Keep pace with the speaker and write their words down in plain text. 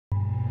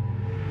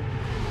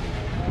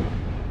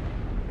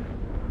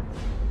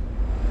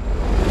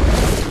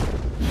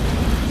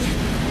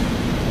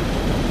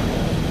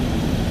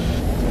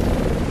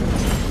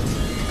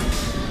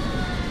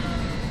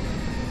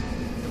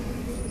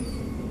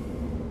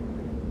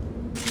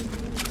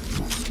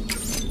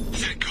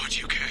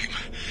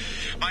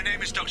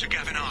name is Dr.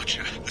 Gavin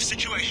Archer. The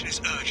situation is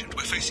urgent.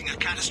 We're facing a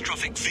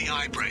catastrophic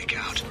VI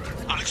breakout.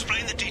 I'll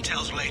explain the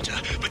details later,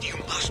 but you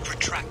must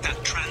retract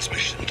that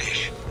transmission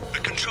dish. The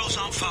controls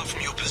aren't far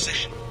from your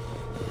position.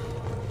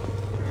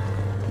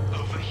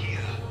 Over here,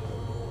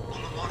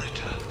 on the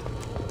monitor.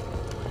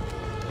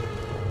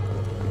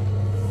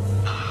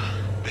 Ah,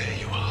 there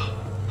you are.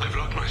 I've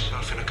locked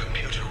myself in a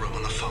computer room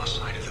on the far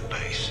side of the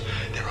base.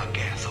 There are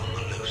geth on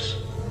the loose.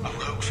 A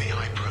rogue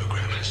VI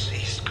program has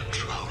seized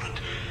control, and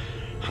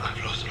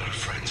I've lost a lot of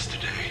friends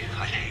today.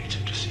 I'd hate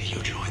to see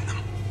you join them.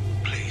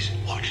 Please,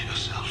 watch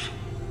yourself.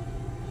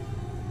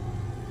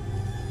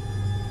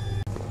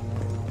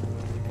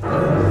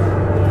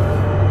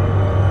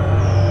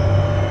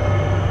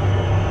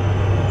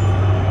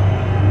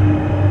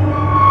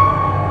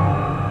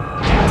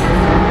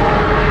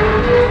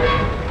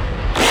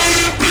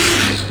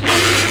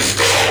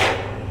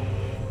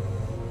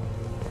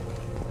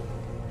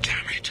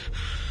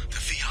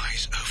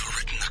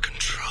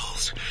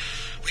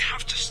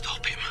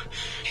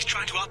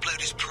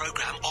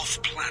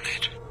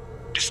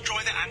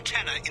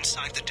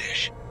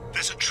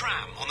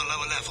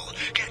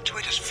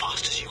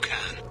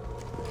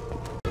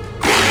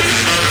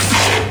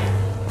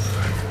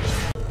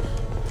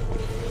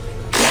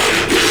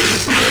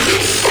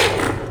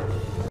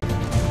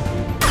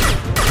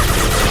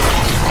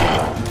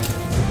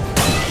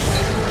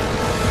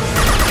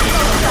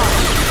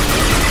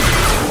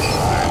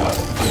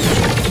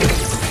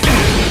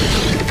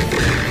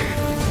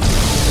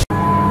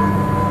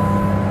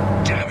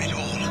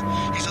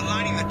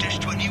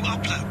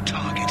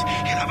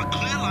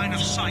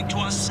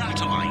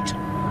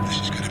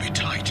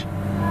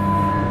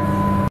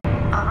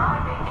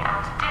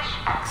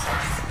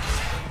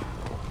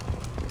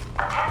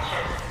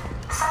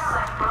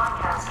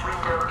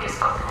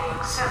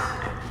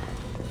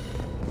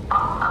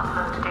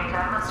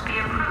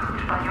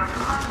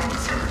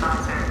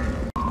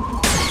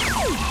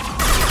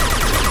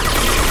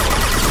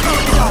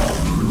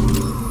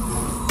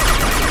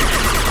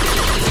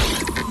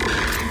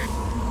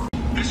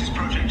 This is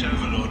Project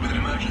Overlord with an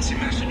emergency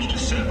message to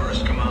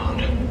Cerberus Command.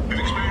 We've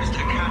experienced a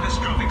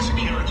catastrophic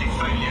security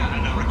failure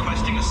and are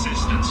requesting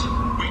assistance.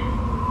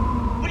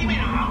 What do you mean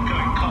our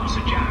outgoing comms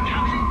are jammed?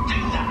 How can it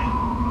do that?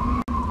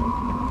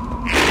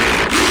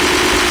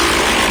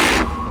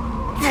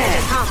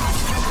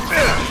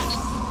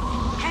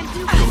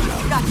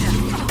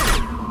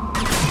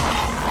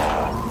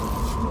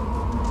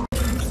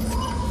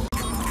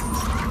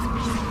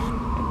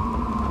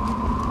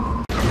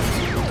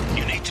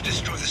 You need to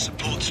destroy the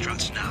support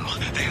struts now.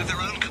 They have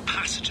their own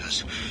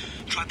capacitors.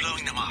 Try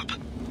blowing them up.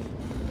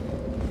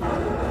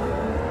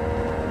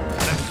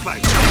 Let's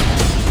fight.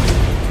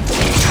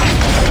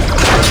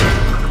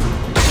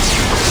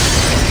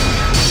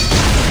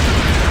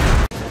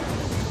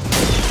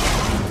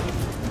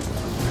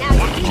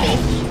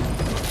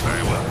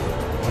 Very well.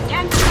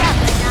 Can't do that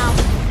right now.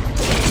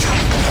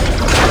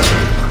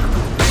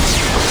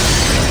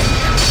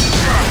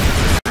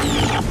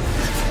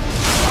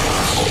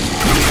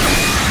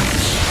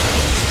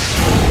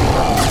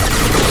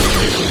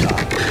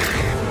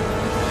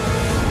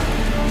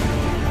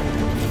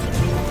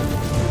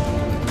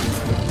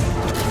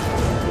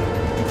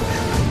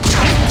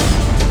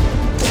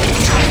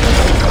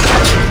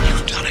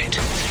 You've done it.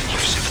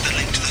 You've severed the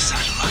link to the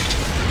satellite.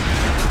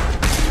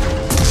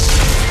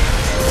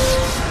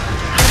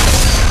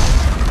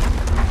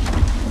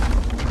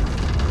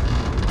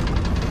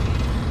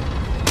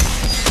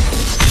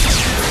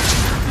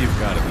 You've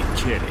got to be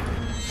kidding.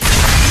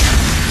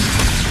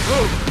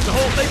 Move! The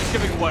whole thing's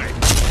giving way!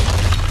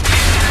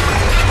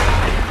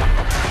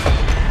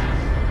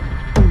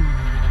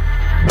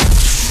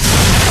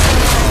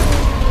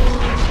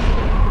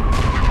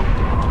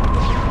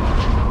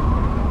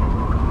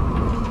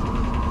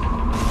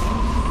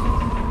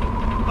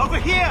 Over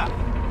here!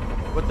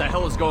 What the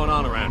hell is going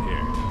on around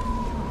here?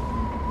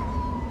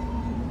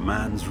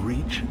 Man's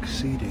reach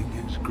exceeding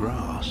his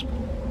grasp.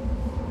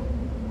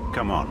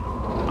 Come on,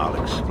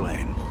 I'll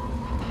explain.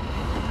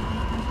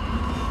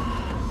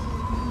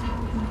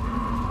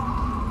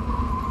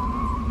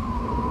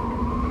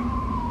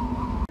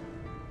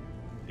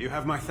 You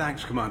have my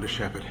thanks, Commander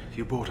Shepard.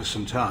 You bought us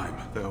some time,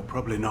 though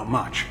probably not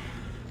much.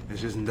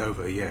 This isn't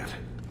over yet.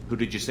 Who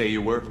did you say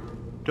you were?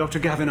 Dr.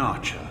 Gavin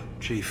Archer,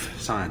 chief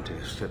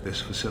scientist at this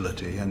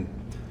facility, and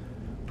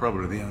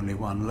probably the only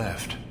one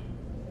left.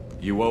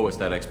 You owe us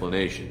that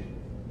explanation.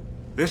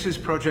 This is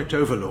Project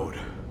Overlord,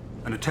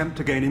 an attempt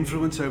to gain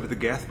influence over the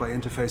geth by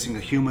interfacing a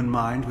human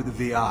mind with a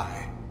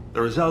VI.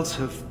 The results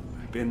have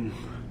been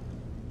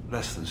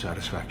less than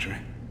satisfactory.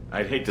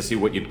 I'd hate to see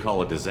what you'd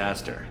call a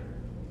disaster.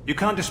 You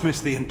can't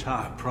dismiss the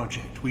entire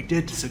project. We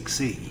did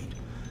succeed,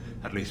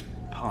 at least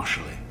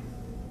partially.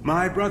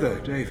 My brother,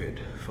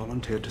 David,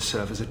 volunteered to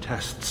serve as a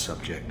test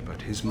subject,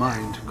 but his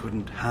mind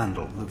couldn't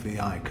handle the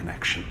VI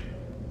connection.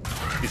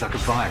 He's like a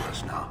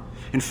virus now,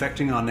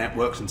 infecting our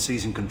networks and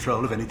seizing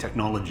control of any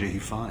technology he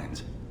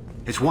finds.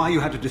 It's why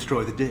you had to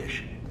destroy the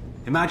dish.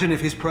 Imagine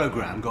if his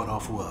program got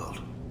off-world.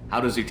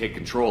 How does he take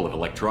control of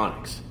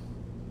electronics?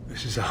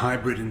 This is a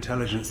hybrid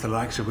intelligence the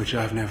likes of which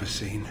I've never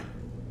seen.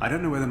 I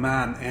don't know where the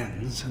man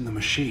ends and the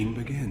machine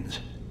begins.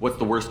 What's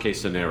the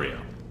worst-case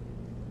scenario?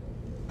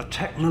 A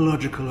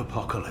technological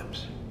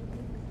apocalypse.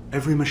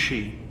 Every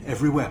machine,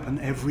 every weapon,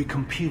 every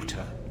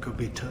computer could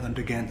be turned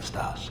against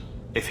us.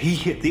 If he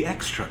hit the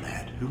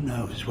extranet, who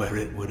knows where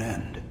it would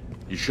end?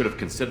 You should have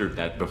considered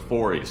that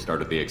before you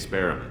started the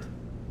experiment.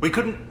 We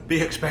couldn't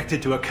be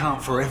expected to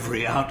account for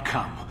every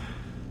outcome.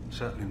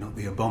 Certainly not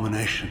the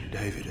abomination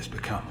David has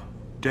become.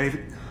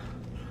 David,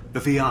 the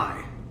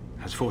VI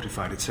has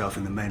fortified itself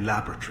in the main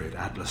laboratory at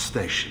Atlas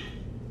Station.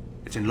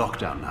 It's in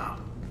lockdown now.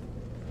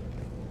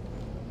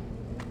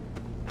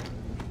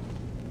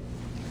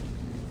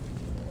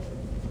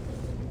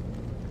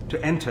 To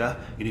enter,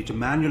 you need to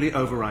manually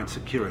override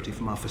security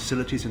from our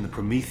facilities in the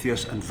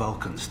Prometheus and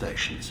Vulcan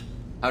stations.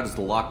 How does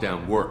the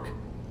lockdown work?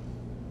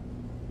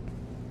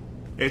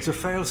 It's a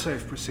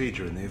fail-safe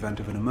procedure in the event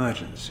of an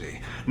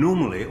emergency.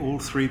 Normally, all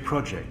 3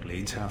 project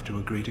leads have to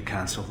agree to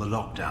cancel the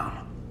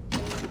lockdown.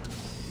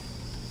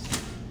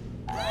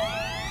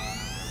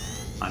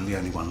 I'm the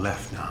only one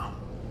left now.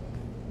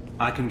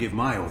 I can give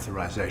my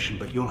authorization,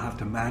 but you'll have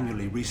to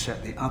manually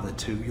reset the other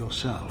 2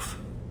 yourself.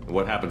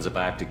 What happens if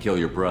I have to kill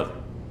your brother?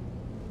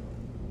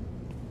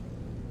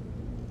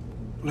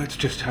 Let's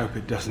just hope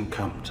it doesn't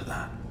come to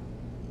that.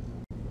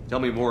 Tell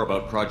me more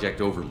about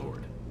Project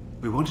Overlord.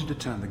 We wanted to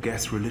turn the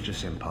geth's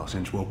religious impulse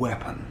into a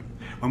weapon.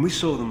 When we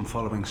saw them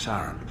following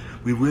Saren,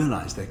 we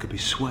realized they could be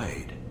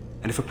swayed.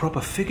 And if a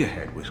proper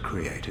figurehead was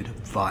created, a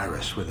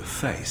virus with a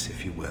face,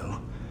 if you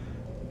will,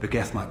 the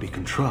geth might be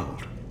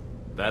controlled.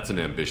 That's an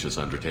ambitious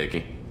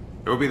undertaking.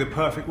 It would be the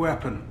perfect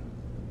weapon.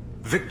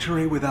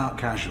 Victory without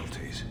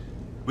casualties.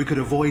 We could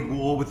avoid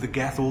war with the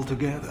geth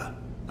altogether.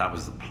 That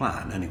was the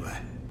plan, anyway.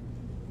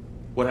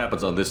 What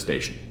happens on this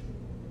station?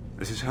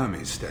 This is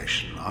Hermes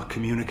Station, our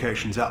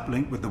communications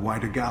uplink with the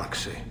wider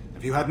galaxy.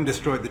 If you hadn't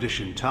destroyed the dish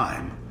in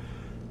time,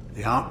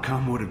 the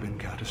outcome would have been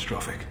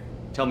catastrophic.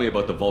 Tell me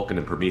about the Vulcan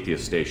and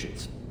Prometheus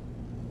stations.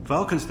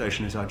 Vulcan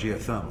Station is our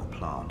geothermal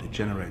plant. It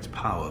generates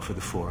power for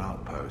the 4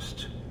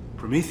 outposts.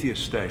 Prometheus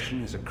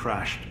Station is a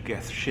crashed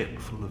geth ship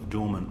full of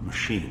dormant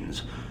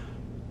machines.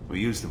 We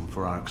use them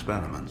for our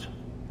experiments.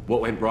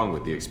 What went wrong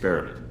with the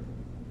experiment?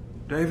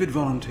 David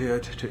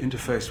volunteered to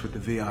interface with the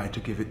VI to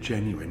give it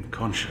genuine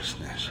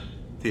consciousness.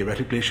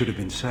 Theoretically, it should have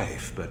been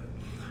safe, but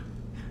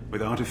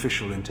with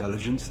artificial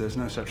intelligence, there's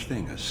no such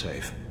thing as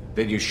safe.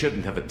 Then you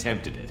shouldn't have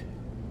attempted it.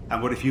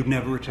 And what if you'd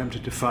never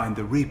attempted to find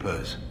the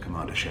Reapers,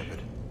 Commander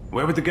Shepard?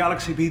 Where would the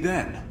galaxy be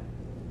then?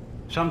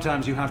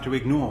 Sometimes you have to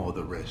ignore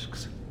the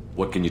risks.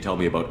 What can you tell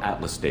me about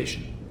Atlas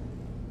Station?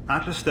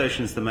 Atlas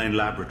Station is the main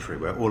laboratory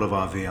where all of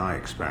our VI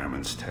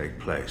experiments take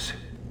place.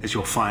 It's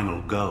your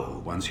final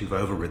goal once you've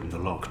overridden the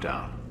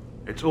lockdown.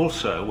 It's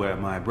also where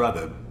my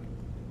brother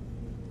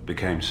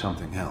became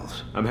something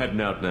else. I'm heading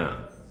out now.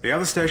 The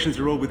other stations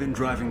are all within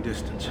driving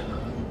distance.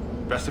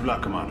 Best of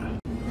luck, Commander.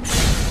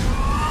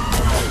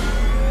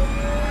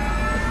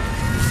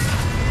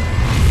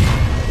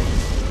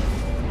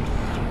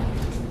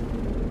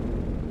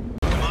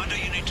 Commander,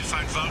 you need to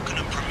find Vulcan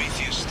and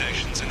Prometheus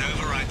stations and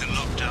override the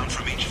lockdown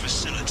from each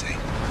facility.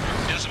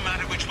 Doesn't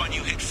matter which one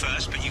you hit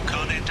first, but you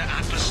can't enter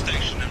Atlas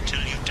Station until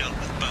you've dealt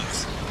with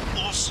both.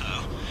 Also,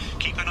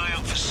 keep an eye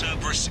out for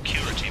Cerberus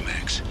security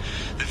mechs.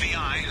 The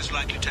VI is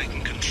likely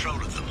taking control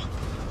of them.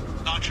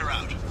 Archer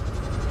out.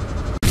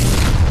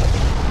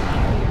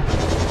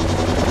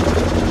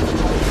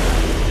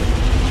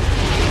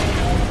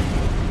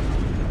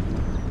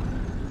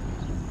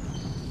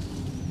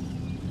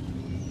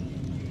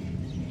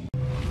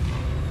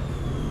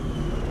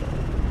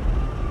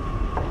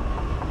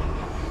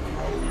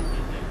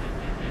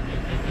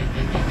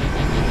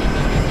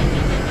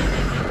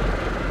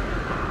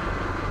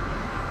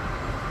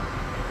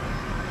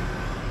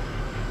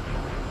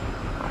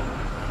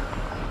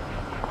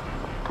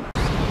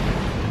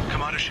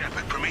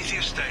 Shepard,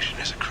 Prometheus Station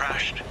is a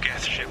crashed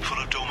geth ship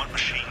full of dormant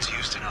machines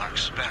used in our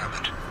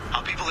experiment.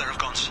 Our people there have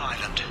gone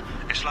silent.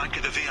 It's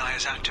likely the VI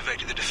has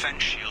activated the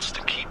defense shields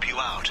to keep you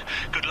out.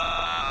 Good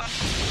luck.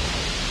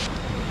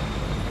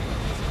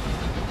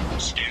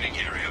 Scanning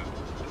area.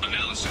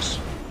 Analysis.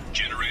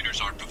 Generators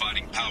aren't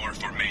providing power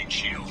for main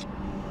shield.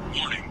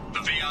 Warning,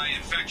 the VI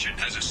infection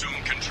has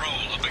assumed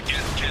control of the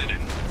geth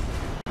cannon.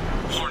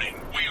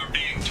 Warning, we are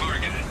being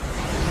targeted.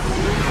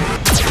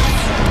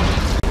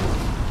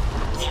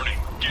 Warning,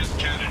 geth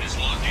cannon is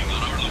locking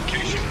on our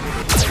location.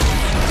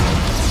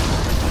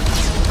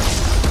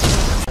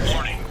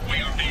 Warning,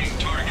 we are being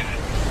targeted.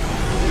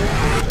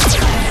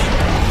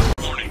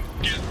 Warning,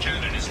 geth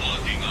cannon is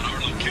locking on our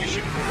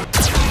location.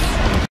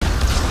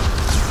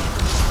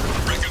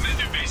 Recommend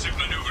evasive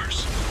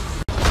maneuvers.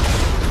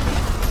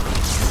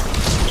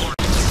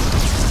 Warning.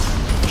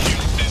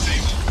 Shield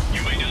disabled.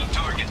 You may now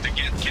target the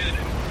geth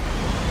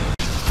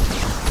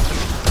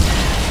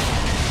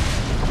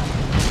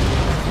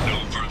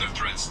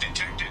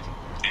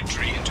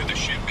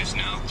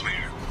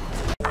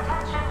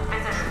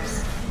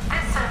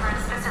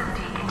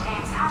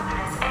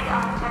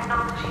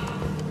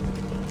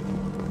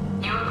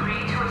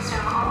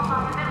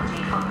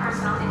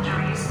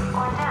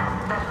or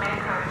death that may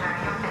occur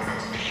during your visit.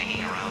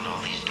 Hanging around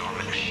all these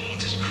dormant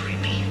machines is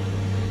creepy.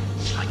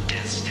 It's like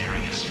death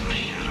staring at us from the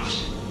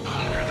shadows.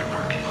 I'd rather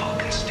work in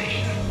Vulcan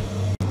Station.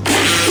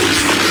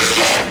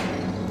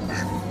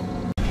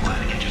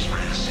 Glad I just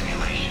ran a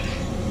simulation.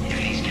 If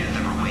these geth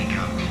ever wake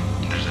up,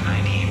 there's a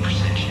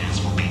 98% chance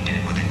we'll be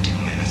dead within 2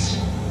 minutes.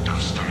 I'm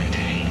starting to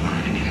hate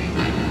Lanigan.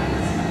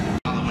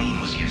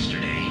 Halloween was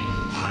yesterday.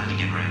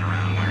 Lanigan ran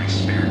around wearing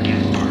spare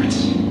geth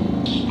parts.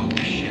 Spooked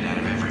the shit out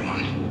of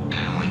everyone.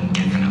 Now I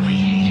definitely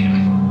hate him.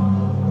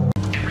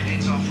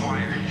 Everything's off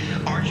wire.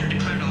 Archer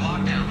declared a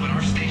lockdown, but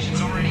our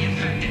station's already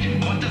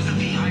infected. What does the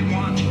VI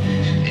want?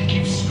 It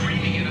keeps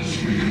screaming at us.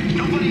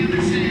 Nobody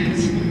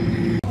understands.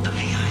 The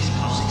VI's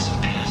closing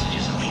some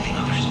passages and leaving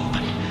others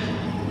open.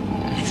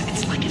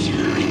 It's like it's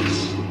hurting us.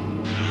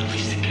 At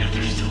least the geth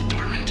are still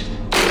dormant.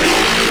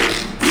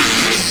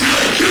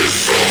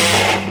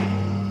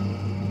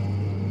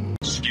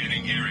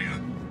 Scanning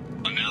area.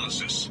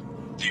 Analysis.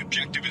 The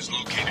objective is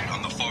located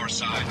on the far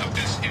side of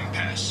this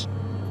impasse.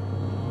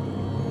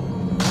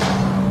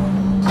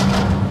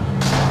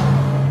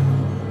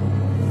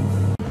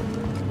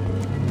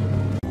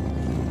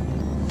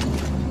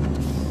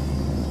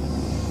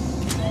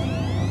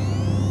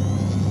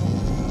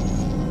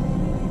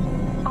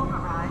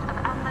 Override of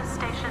Atlas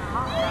Station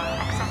lockdown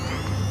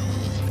accepted.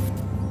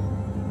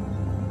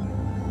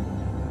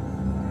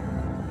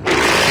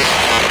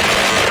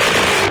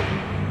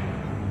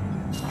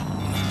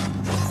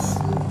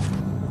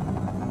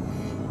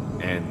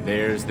 And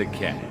there's the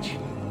catch.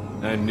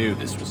 I knew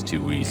this was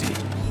too easy.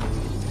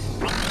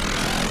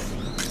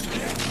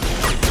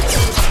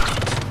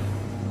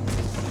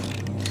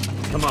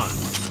 Come on,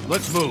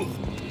 let's move.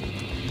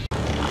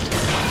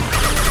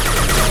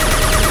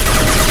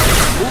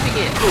 Moving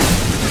in.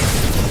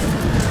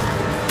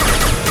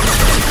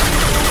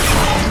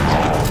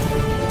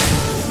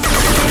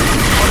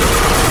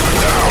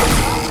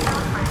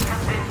 Outbreak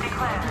has been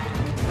declared.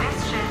 This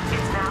ship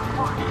is now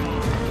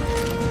quarantined.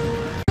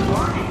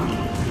 Warning.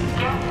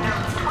 Geth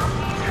nodes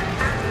 20 through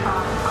 35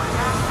 are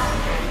now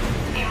active.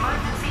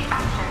 Emergency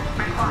action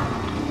required.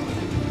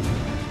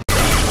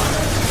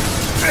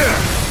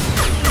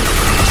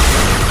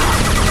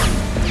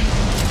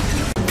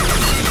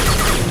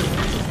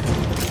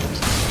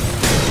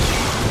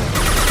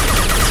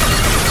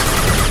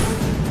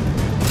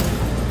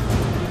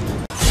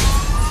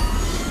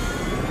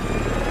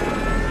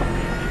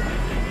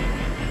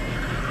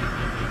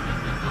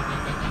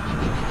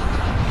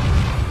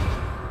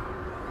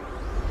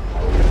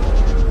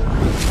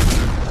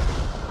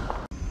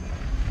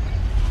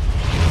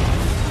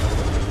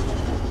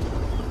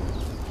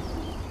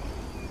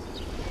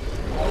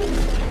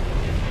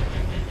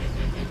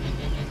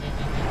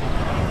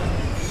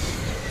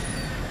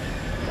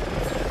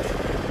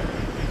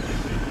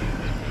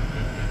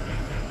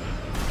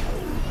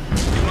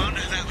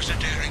 Commander, that was a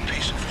daring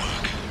piece of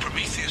work.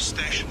 Prometheus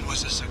Station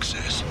was a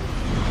success.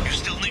 You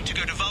still need to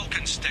go to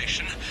Vulcan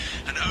Station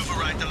and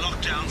override the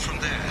lockdown from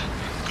there.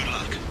 Good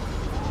luck.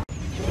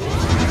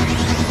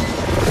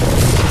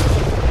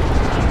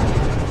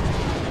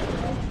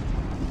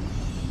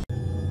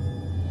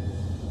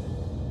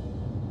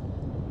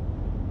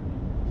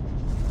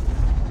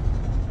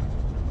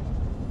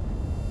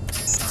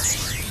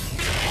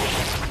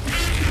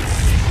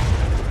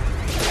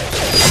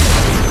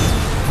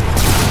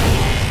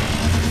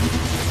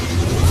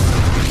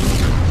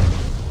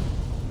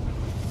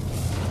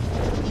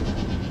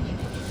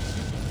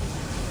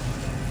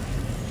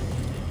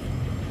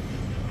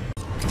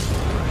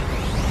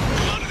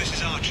 Commander, this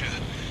is Archer.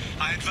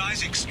 I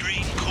advise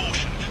extreme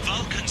caution.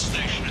 Vulcan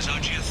Station is our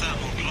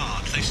geothermal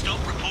plant. They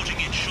stopped reporting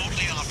in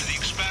shortly after the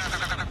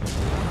experiment.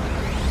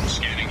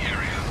 Scanning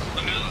area.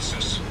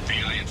 Analysis.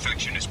 VI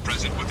infection is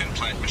present within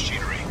plant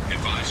machinery.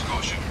 Advise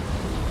caution.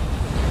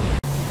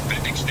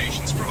 Vending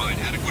stations provide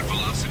adequate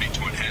velocity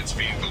to enhance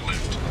vehicle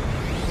lift.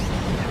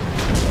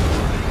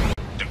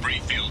 Debris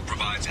field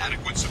provides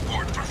adequate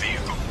support for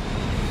vehicle.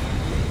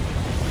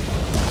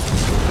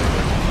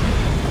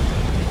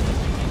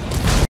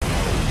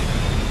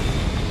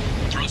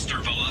 Thruster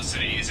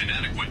velocity is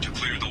inadequate to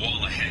clear the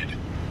wall ahead.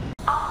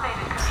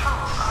 Automated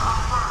controls are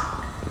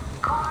offline.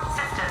 Core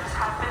systems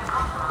have been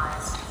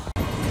compromised.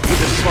 With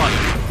the spot.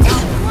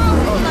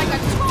 Whoa, like a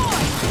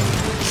toy!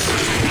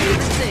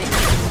 Favorite thing.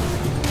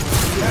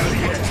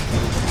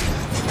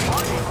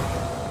 Warning.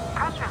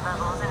 Pressure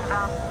levels in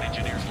valve.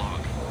 Engineer's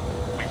log.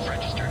 We've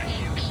registered a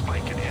huge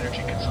spike in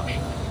energy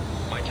consumption.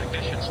 My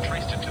technicians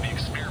traced it to the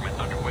experiment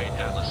underway at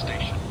Atlas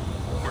Station.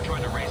 We're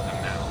trying to raise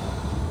them now.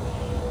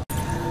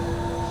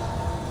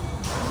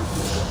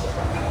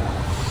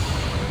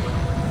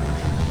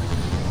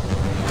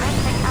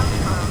 Venting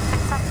outflow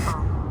successful.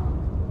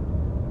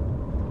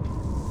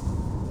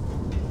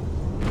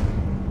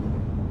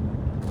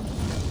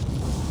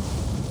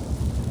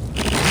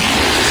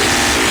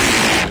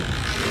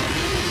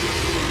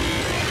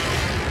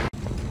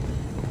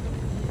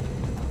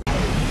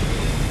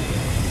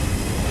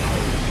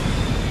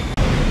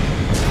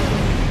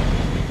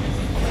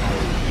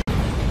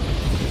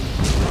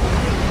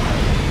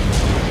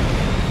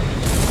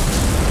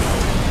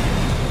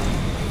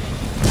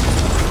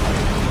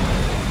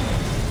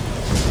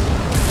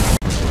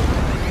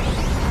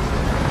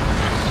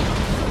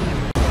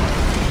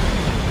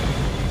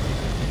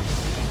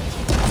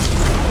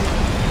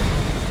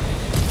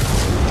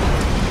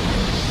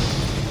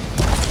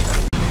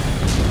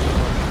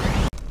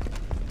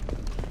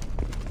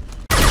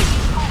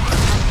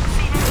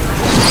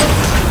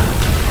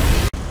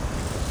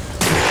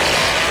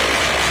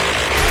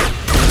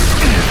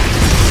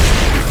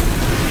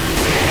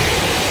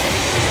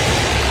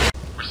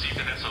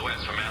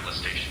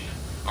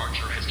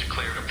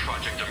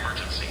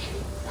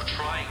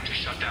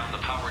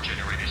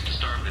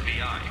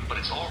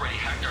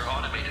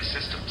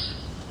 systems.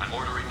 I'm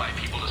ordering my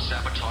people to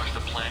sabotage the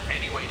plant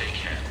any way they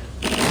can.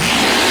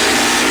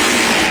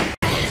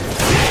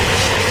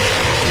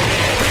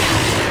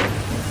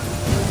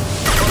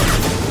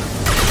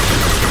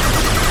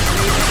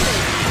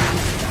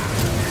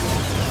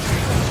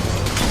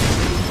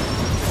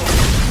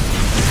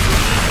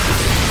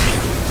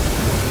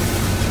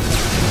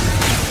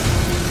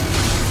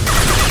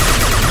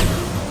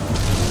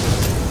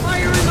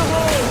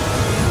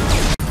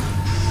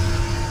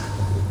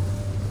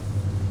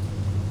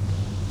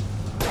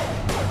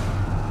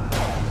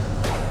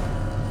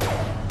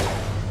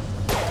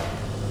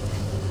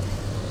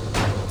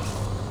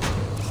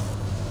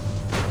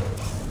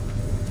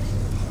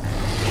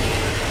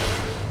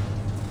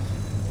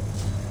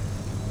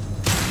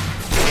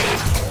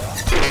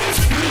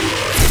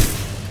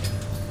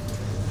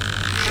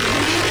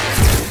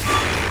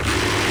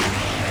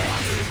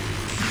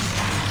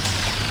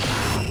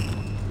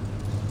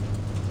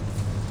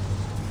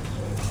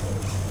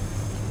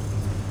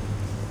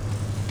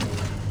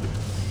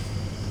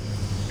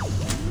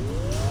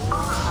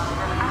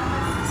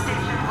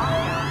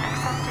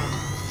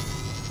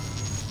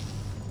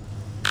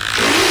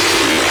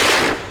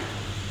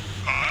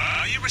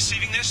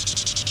 Receiving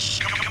this?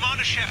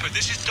 Commander Shepard,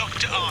 this is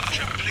Dr.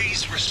 Archer.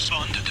 Please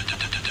respond.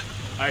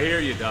 I hear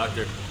you,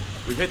 Doctor.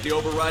 We've hit the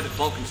override at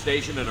Vulcan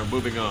Station and are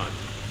moving on.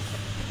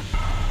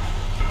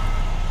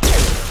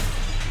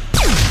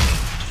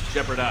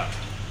 Shepard out.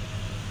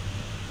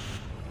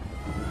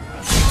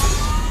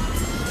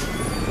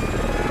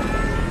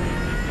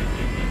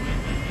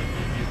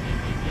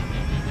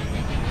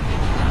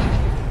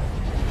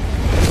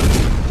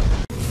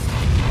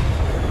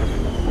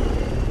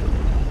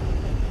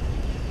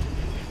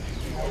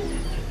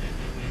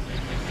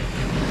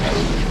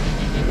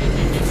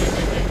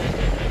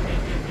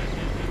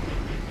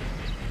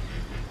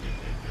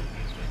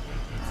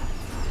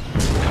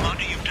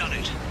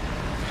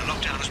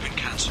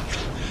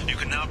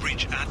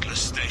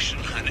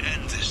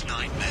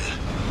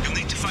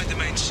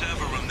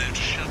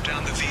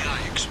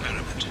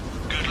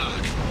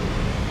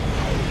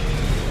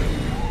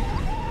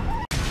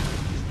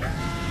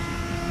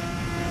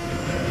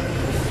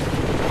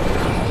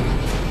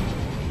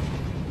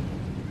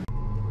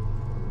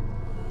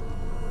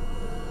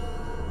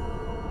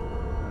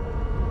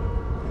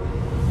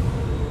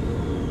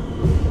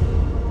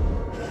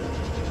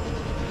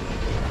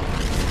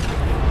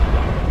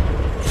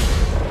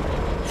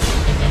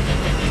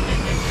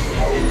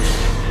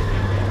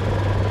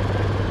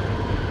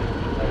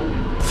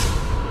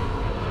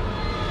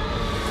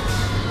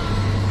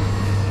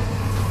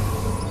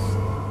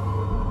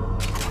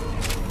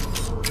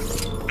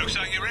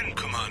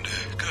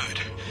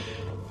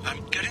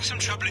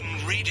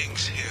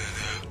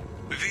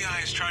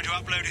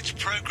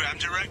 Program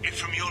directly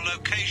from your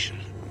location.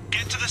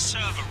 Get to the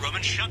server room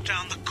and shut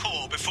down the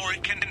core before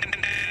it can...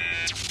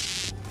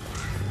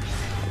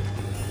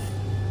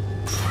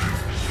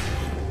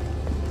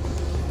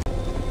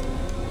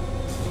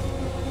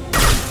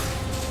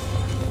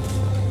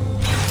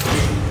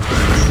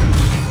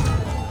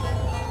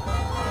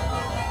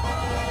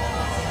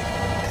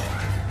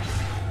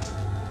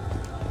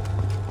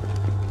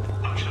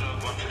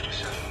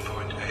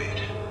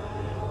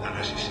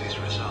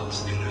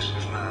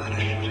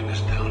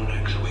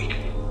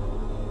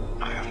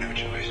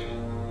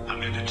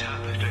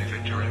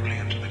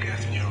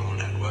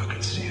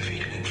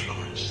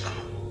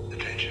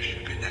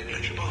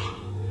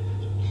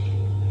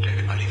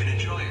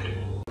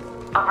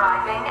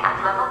 Arriving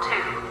at level 2.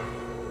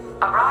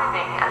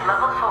 Arriving at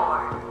level 4.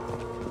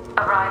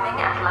 Arriving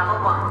at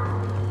level 1.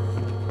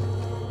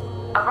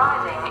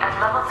 Arriving at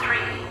level 3.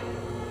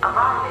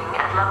 Arriving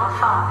at level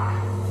 5.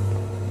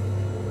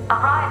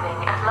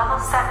 Arriving at level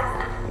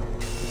 7.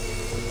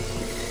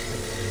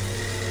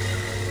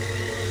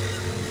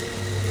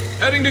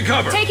 Heading to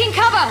cover! Taking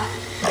cover!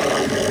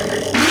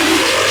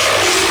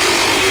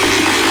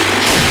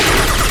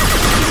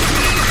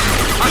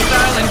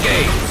 Hostile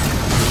engaged!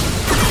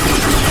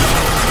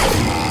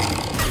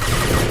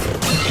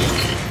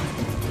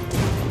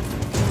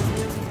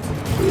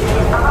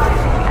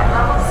 Arriving at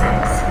level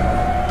 6.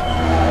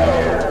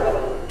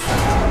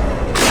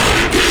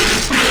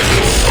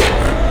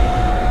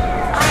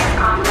 Please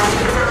contact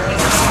facility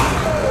support.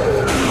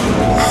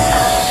 This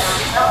elevator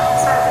is not in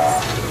service.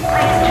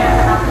 Please choose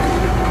another.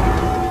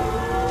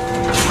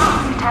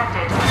 Smoke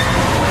detected.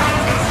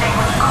 Please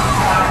extinguish all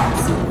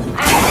cigarettes.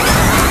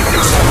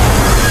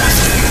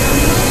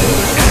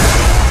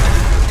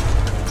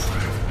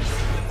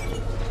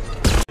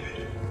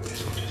 This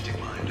autistic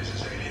mind is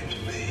as alien to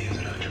me as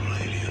an actual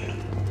alien.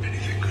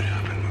 Anything could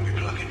happen when we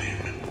plug him in.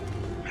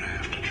 But I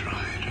have to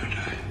try, don't I?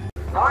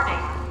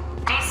 Warning.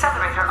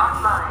 Decelerator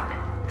offline.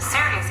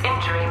 Serious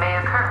injury may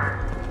occur.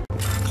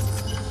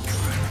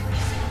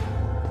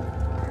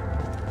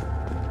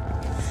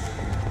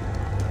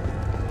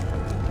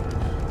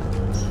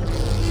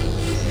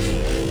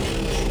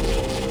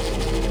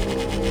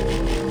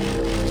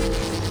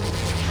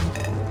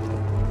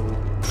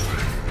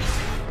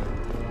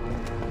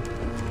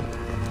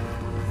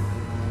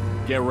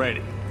 Get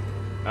ready.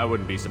 I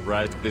wouldn't be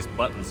surprised if this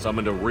button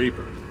summoned a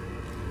Reaper.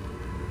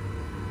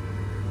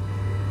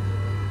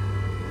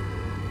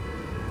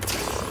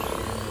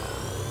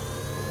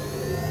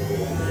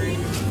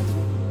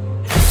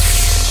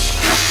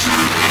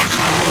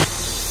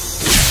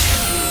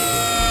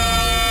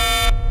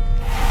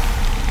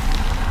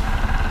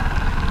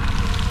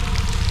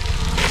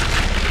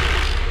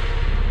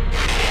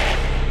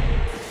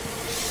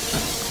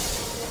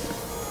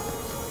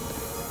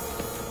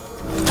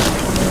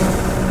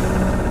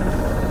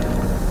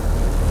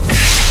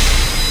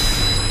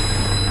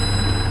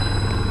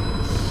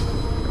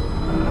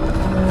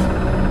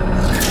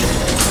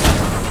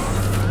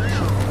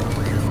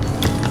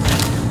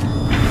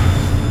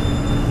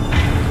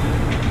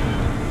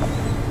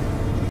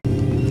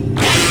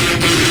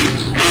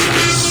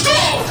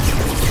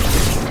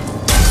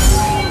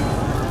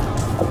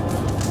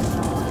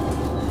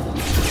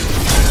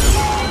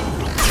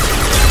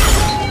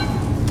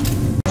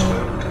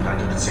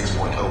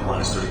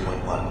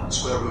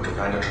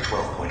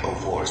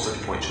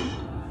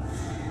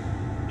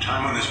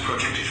 Time on this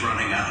project is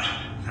running out.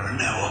 There are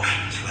no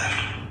options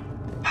left.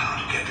 How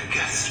to get the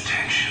geth's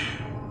attention?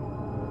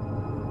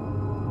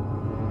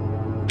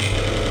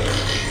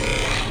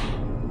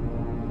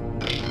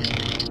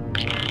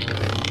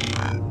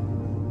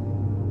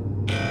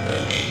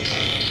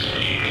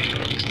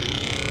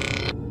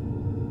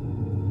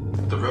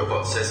 The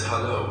robot says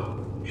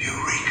hello.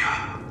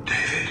 Eureka,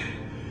 David.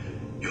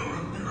 You're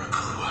a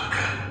miracle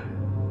worker.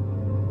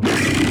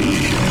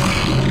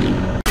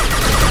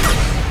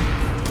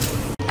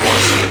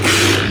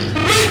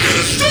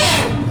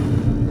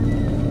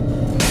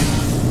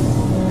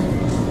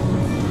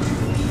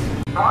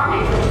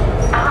 Warning.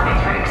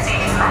 Elevator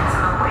exceeds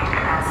maximum weight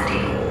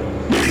capacity.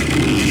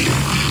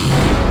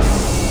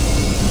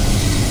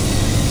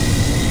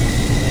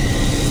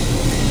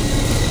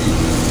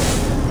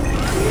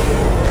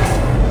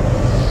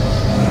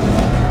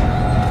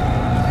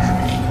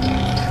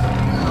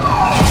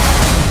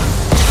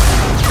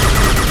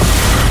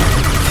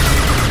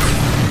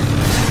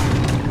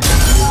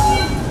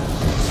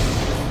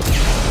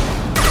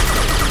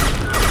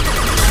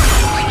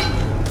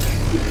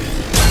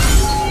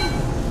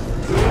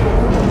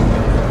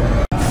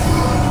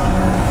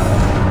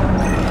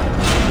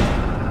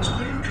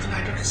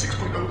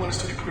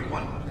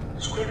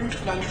 Square root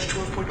of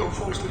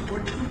 912.04 is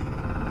 3.2.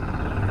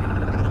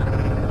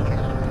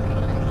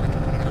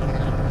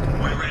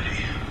 We're ready.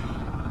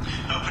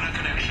 Open a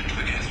connection to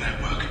the geth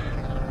network.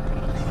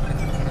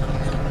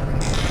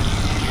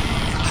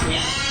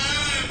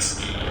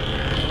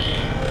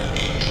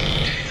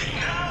 David,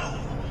 no!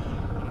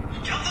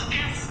 Tell the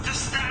geth to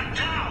stand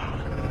down!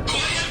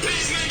 Quiet,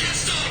 please make it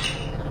stop!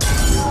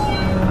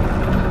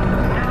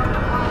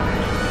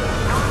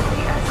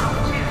 Normally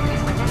SL2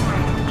 is within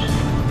range.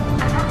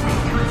 Attempting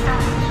to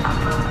establish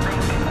upload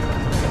link.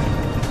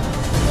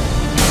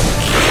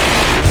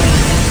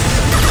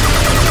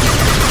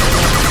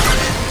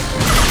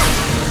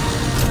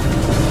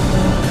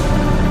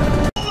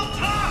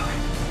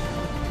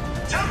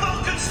 Tell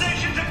Vulcan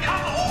Station to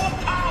cut all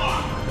power!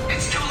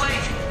 It's too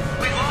late!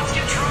 We've lost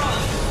control!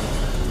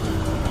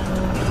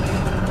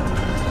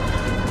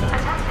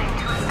 Attempting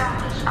to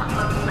establish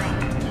upload link.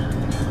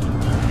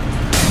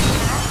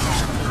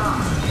 Connection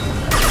lost.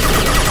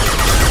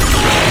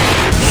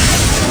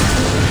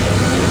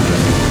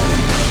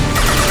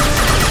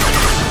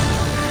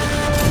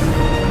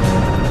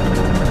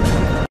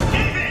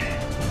 David!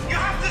 You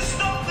have to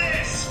stop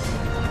this!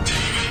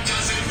 David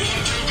doesn't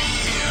want to be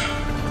here!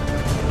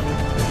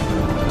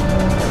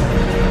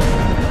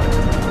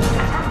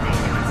 Attempting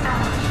to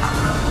establish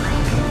upload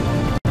link.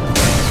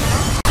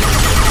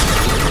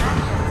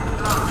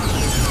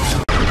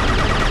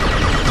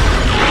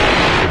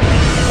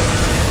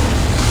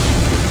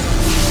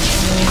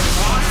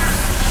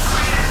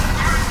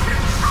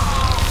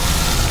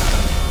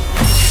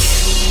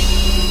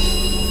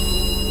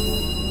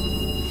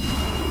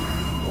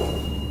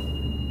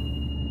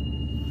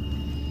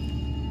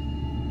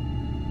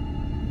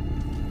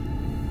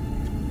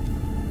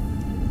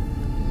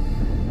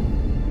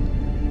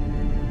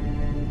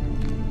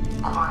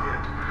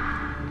 Quiet.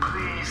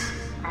 Please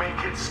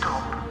make it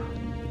stop.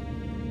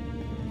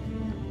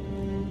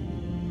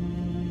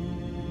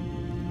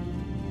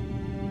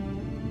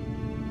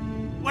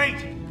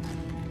 Wait!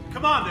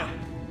 Commander!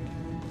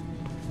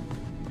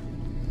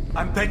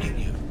 I'm begging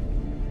you.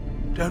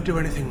 Don't do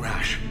anything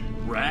rash.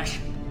 Rash?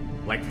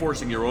 Like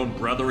forcing your own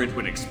brother into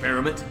an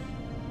experiment?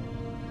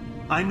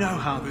 I know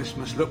how this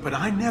must look, but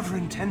I never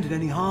intended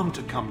any harm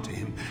to come to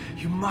him.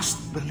 You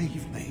must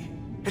believe me.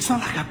 It's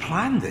not like I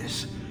planned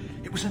this.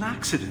 It was an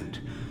accident.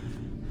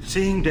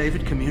 Seeing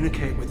David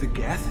communicate with the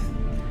geth,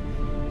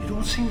 it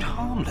all seemed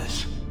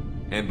harmless.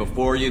 And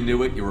before you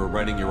knew it, you were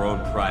running your own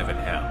private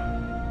hell.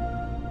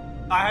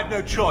 I had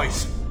no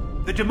choice.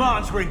 The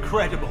demands were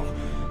incredible.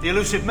 The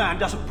elusive man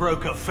doesn't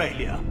broker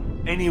failure.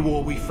 Any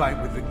war we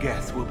fight with the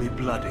geth will be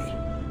bloody.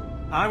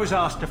 I was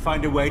asked to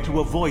find a way to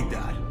avoid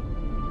that.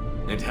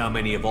 And how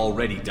many have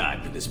already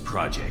died for this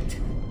project?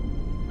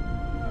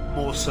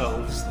 More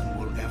souls than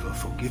will will ever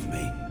forgive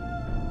me.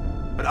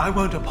 But I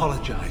won't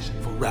apologize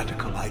for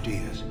radical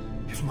ideas.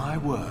 If my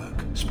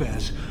work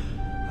spares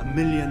 1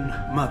 million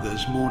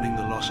mothers mourning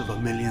the loss of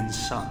 1 million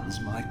sons,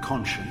 my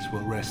conscience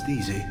will rest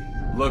easy.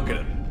 Look at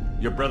him.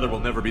 Your brother will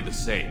never be the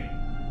same.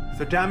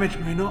 The damage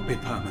may not be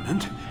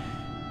permanent.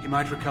 He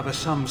might recover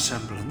some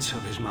semblance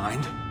of his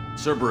mind.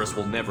 Cerberus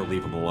will never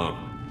leave him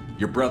alone.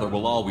 Your brother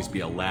will always be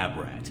a lab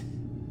rat.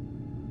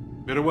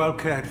 But a well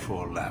cared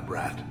for lab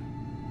rat.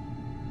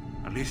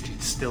 At least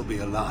he'd still be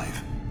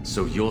alive.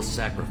 So you'll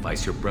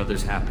sacrifice your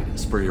brother's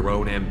happiness for your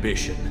own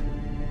ambition.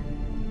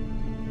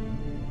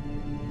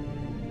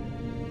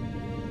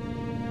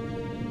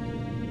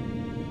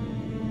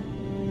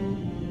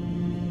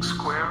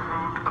 Square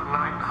root of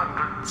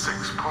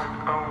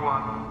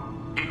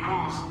 906.01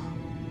 equals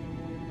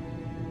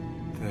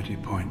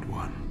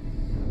 30.1.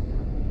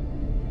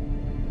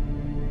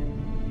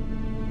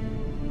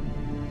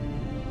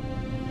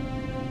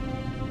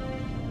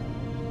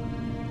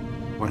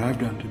 What I've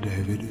done to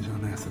David is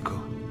unethical.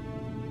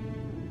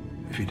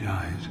 If he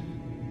dies,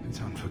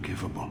 it's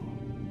unforgivable.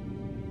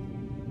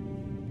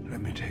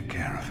 Let me take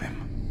care of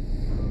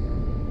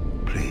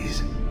him.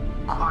 Please.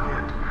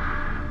 quiet.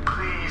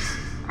 Please,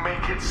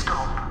 make it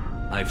stop.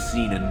 I've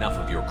seen enough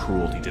of your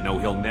cruelty to know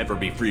he'll never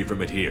be free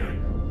from it here.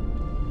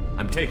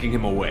 I'm taking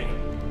him away.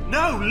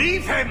 No,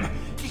 leave him!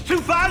 He's too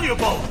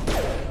valuable!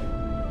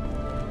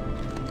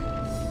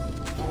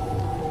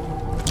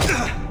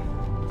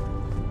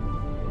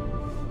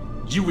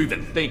 You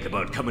even think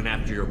about coming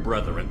after your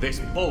brother, and this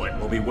bullet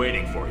will be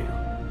waiting for you.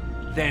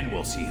 Then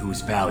we'll see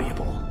who's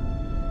valuable.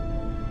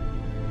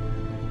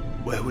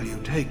 Where will you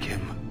take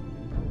him?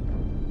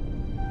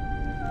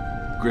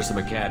 Grissom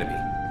Academy.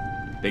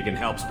 They can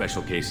help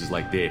special cases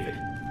like David,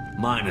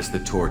 minus the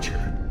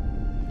torture.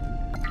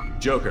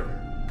 Joker,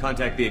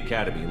 contact the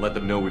Academy and let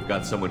them know we've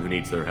got someone who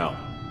needs their help.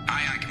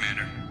 Aye, aye,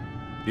 Commander.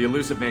 The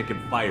elusive man can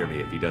fire me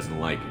if he doesn't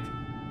like it.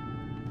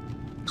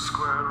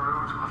 Square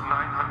root of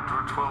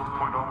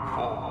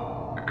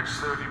 912.04 is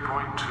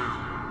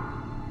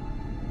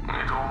 30.2.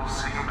 It all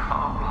seemed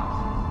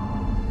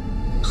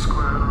harmless.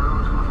 Square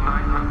root of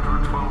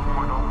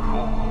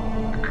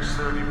 912.04 is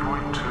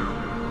 30.2.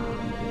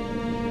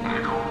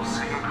 It all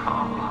seemed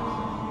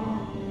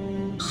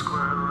harmless.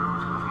 Square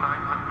root of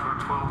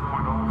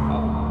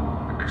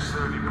 912.04 is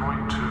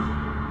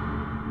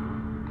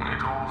 30.2.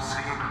 It all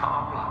seemed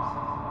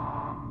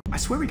harmless. I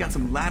swear we got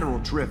some lateral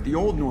drift. The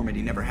old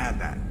Normandy never had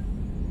that.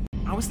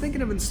 I was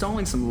thinking of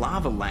installing some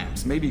lava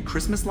lamps, maybe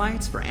Christmas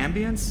lights for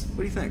ambience. What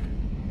do you think?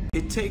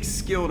 It takes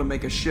skill to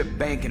make a ship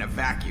bank in a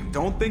vacuum.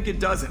 Don't think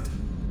it doesn't.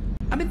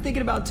 I've been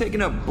thinking about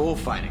taking up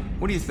bullfighting.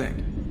 What do you think?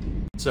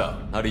 So,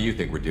 how do you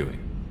think we're doing?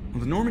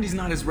 Well, the Normandy's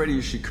not as ready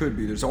as she could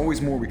be. There's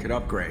always more we could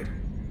upgrade.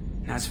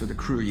 And as for the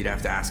crew, you'd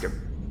have to ask a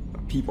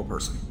people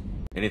person.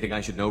 Anything I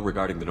should know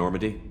regarding the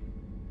Normandy?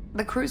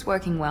 The crew's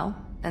working well,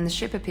 and the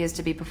ship appears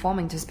to be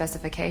performing to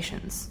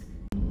specifications.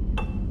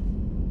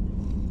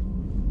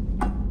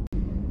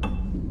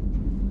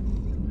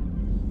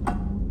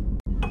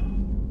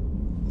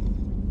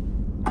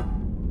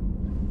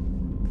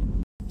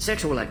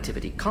 Sexual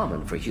activity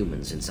common for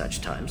humans in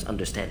such times,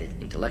 understand it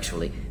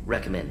intellectually,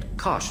 recommend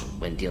caution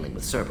when dealing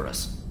with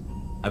Cerberus.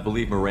 I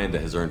believe Miranda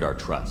has earned our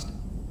trust.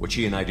 What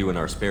she and I do in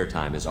our spare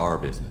time is our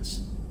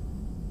business.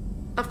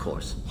 Of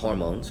course,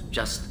 hormones,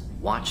 just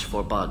watch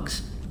for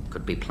bugs,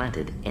 could be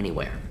planted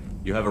anywhere.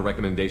 You have a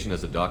recommendation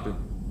as a doctor?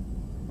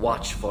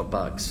 Watch for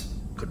bugs,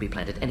 could be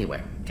planted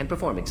anywhere, can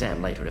perform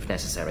exam later if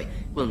necessary,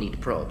 will need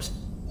probes.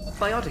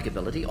 Biotic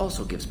ability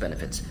also gives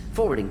benefits.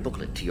 Forwarding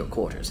booklet to your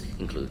quarters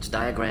includes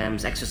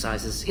diagrams,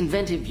 exercises,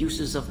 inventive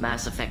uses of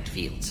mass effect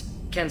fields.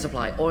 Can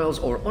supply oils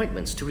or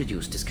ointments to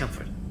reduce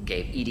discomfort.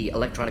 Gave EDI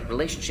electronic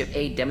relationship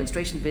aid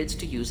demonstration vids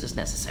to use as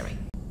necessary.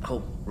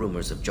 Hope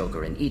rumors of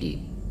Joker and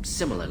EDI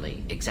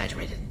similarly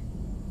exaggerated.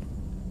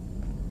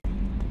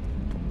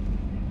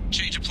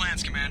 Change of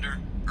plans, Commander.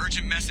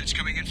 Urgent message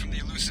coming in from the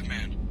elusive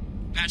man.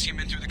 Patching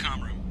him in through the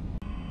comm room.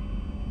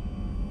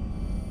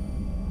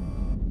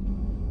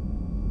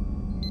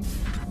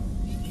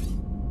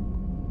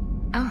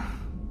 Oh,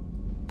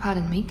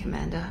 pardon me,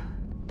 Commander.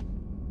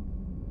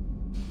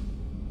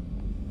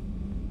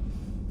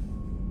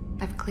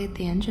 I've cleared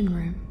the engine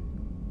room.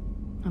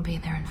 I'll be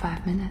there in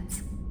 5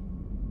 minutes.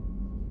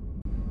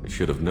 I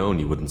should have known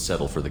you wouldn't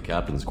settle for the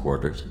captain's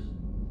quarters.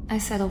 I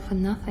settle for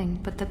nothing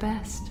but the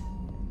best.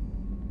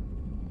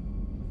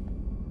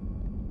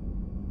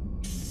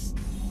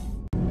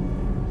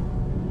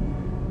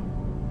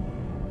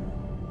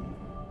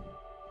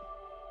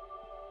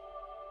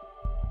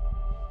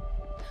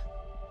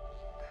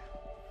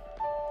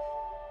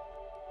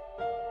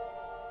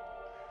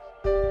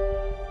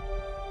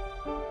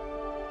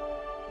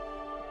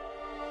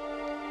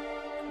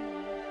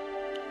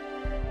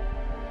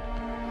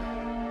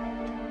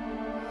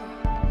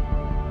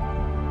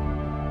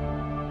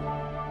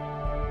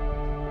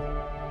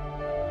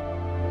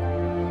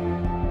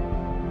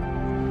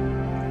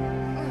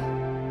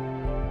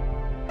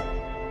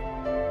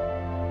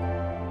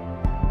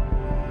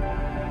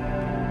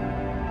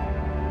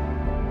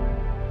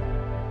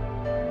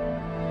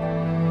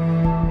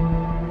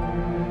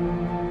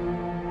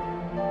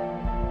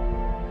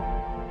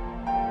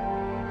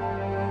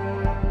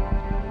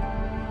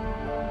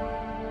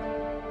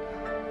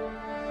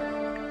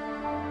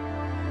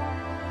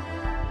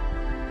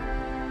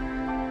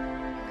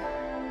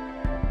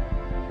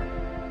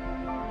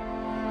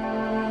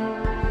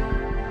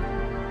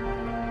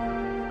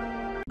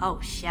 Oh,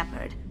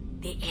 Shepard.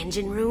 The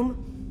engine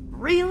room?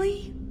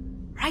 Really?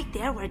 Right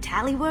there where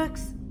Tally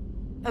works?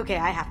 Okay,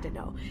 I have to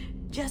know.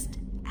 Just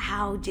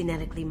how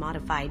genetically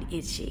modified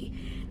is she?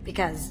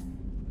 Because...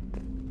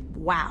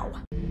 wow.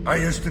 I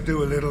used to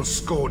do a little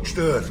scorched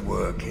earth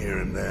work here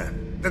and there.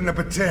 Then the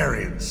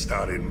Batarians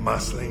started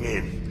muscling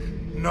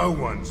in. No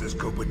one's as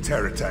good with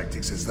terror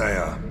tactics as they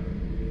are.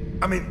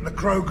 I mean, the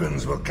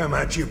Krogans will come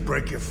at you,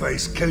 break your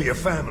face, kill your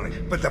family.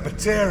 But the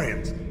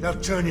Batarians, they'll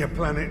turn your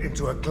planet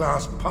into a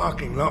glass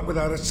parking lot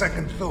without a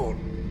second thought.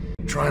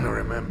 Trying to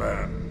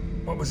remember...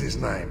 what was his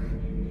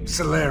name?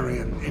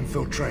 Solarian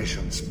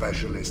infiltration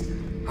specialist.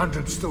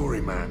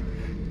 100-story man.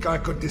 Guy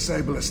could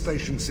disable a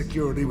station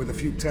security with a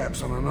few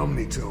taps on an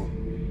Omni tool.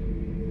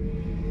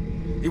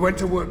 He went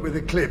to work with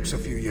Eclipse a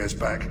few years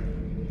back.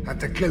 Had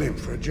to kill him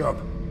for a job.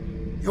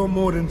 Your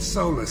Mordant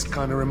Solus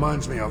kinda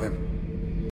reminds me of him.